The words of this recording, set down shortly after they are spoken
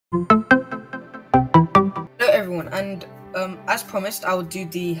Hello everyone, and as promised, I will do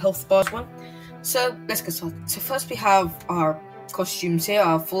the health bars one. So let's get started. So first we have our costumes here,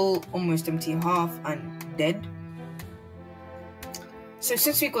 our full, almost empty, half, and dead. So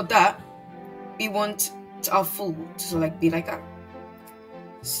since we got that, we want our full to be like that.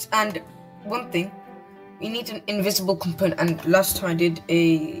 And one thing, we need an invisible component. And last time I did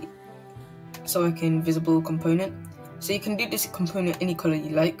a invisible component. So you can do this component any color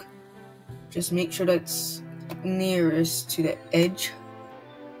you like. Just make sure that's nearest to the edge.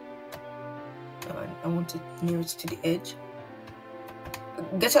 I want it nearest to the edge.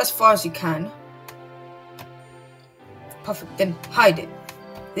 Get as far as you can. Perfect. Then hide it.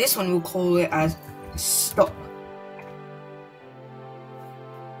 This one we'll call it as stop.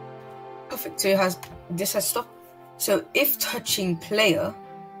 Perfect. So this has stop. So if touching player,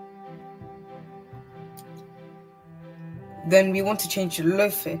 then we want to change the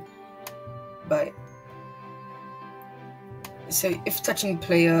loafer by. So if touching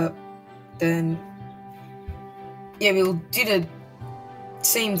player, then yeah, we'll do the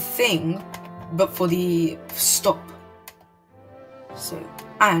same thing, but for the stop. So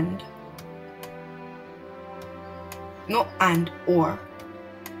not and or.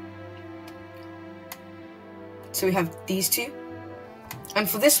 So we have these two, and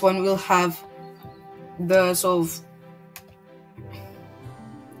for this one we'll have the so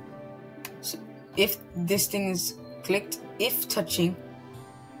if this thing is clicked, if touching,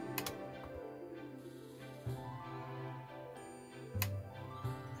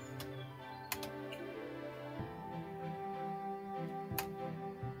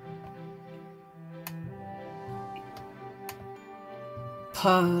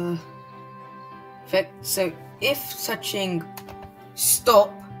 perfect. So if touching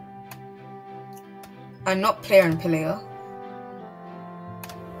stop and not player and player,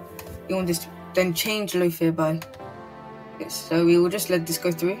 you want this to then change loafer by this. So we will just let this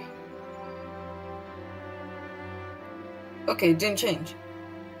go through. Okay, it didn't change.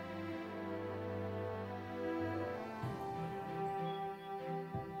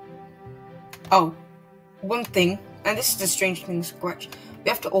 Oh, one thing, and this is the strange thing, scratch. We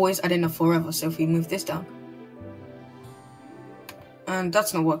have to always add in a forever, so if we move this down. And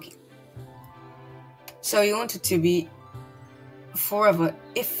that's not working. So you want it to be forever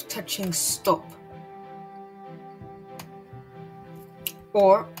if touching stop.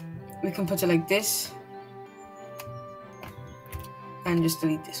 Or we can put it like this and just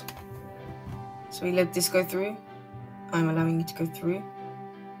delete this one. So we let this go through. I'm allowing it to go through.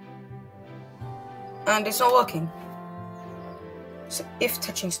 And it's not working. So if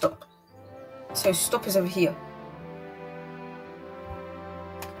touching stop. So stop is over here.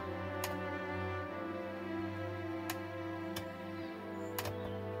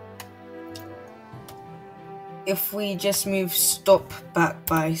 If we just move stop back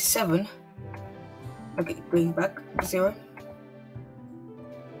by 7, okay, going back 0,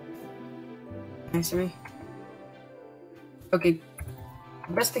 and 3. Okay,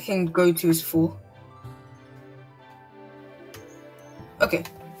 best I can go to is 4. Okay,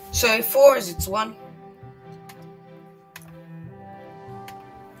 so 4 is its 1.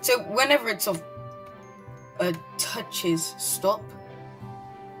 So whenever it's touches stop,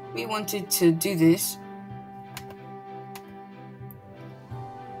 we wanted to do this.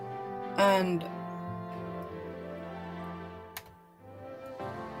 And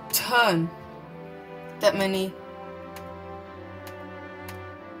turn that many.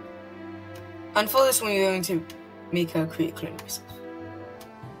 And for this one, you're going to make a create clone of yourself.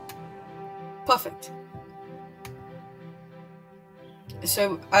 Perfect.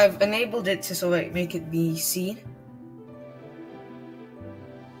 So I've enabled it to make it be seen.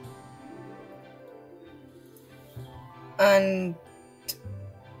 And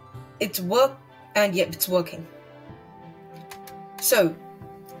it's it's working. So,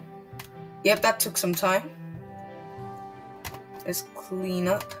 yep, that took some time. Let's clean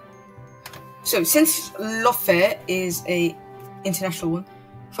up. So, since loafer is a international one,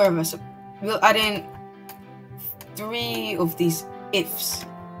 forever, so we'll add in 3 of these ifs.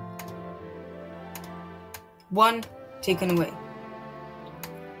 1 taken away.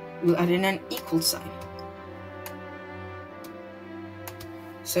 We'll add in an equal sign.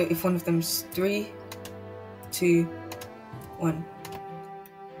 So if one of them is 3, 2, 1.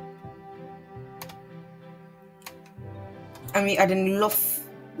 And we add in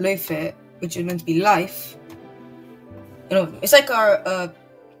loafer, which is meant to be life. You know, it's like our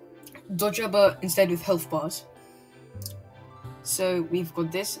dodger, but instead with health bars. So we've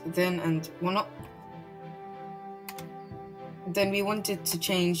got this, then, and one up. then we want it to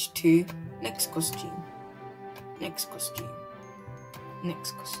change to next costume, next costume,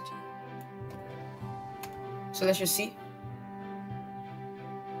 next costume. So let's just see.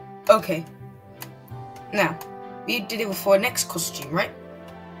 Okay. Now, we did it before next costume, right?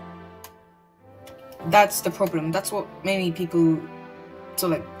 That's the problem. That's what many people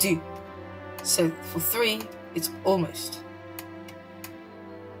do. So for 3, it's almost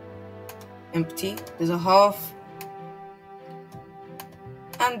empty. There's a half,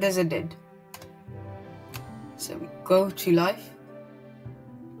 and there's a dead. So we go to life,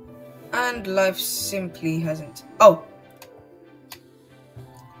 and life simply hasn't. Oh,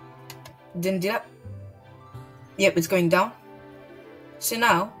 didn't do that. Yep, it's going down. So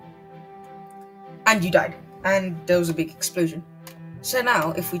now, and you died, and there was a big explosion. So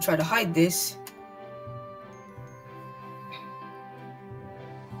now, if we try to hide this,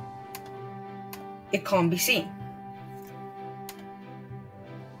 it can't be seen.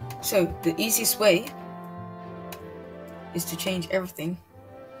 So the easiest way is to change everything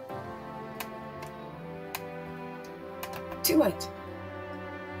to white.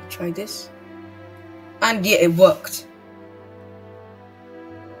 Try this, and yeah, it worked.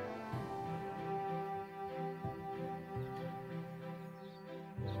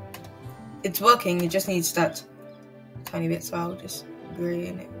 It's working, it just needs that tiny bit, so I'll just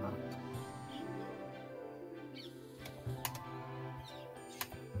green it up.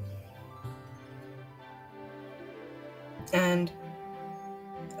 And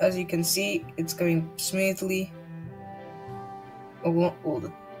as you can see, it's going smoothly. All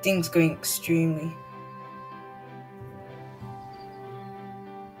the things going extremely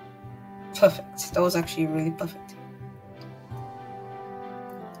perfect. That was actually really perfect.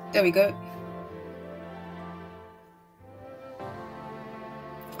 There we go.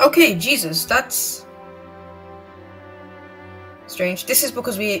 Okay, Jesus, that's strange. This is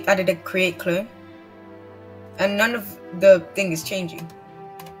because we added a create clone, and none of the thing is changing.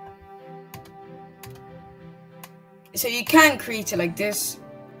 So you can create it like this,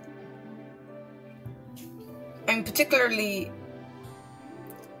 and particularly,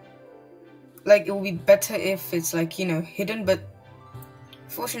 like, it will be better if it's like, you know, hidden, but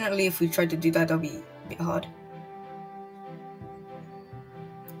fortunately if we try to do that, that'll be a bit hard.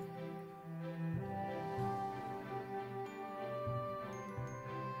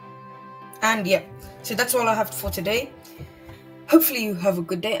 And yeah, so that's all I have for today. Hopefully you have a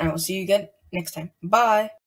good day, and I'll see you again next time. Bye.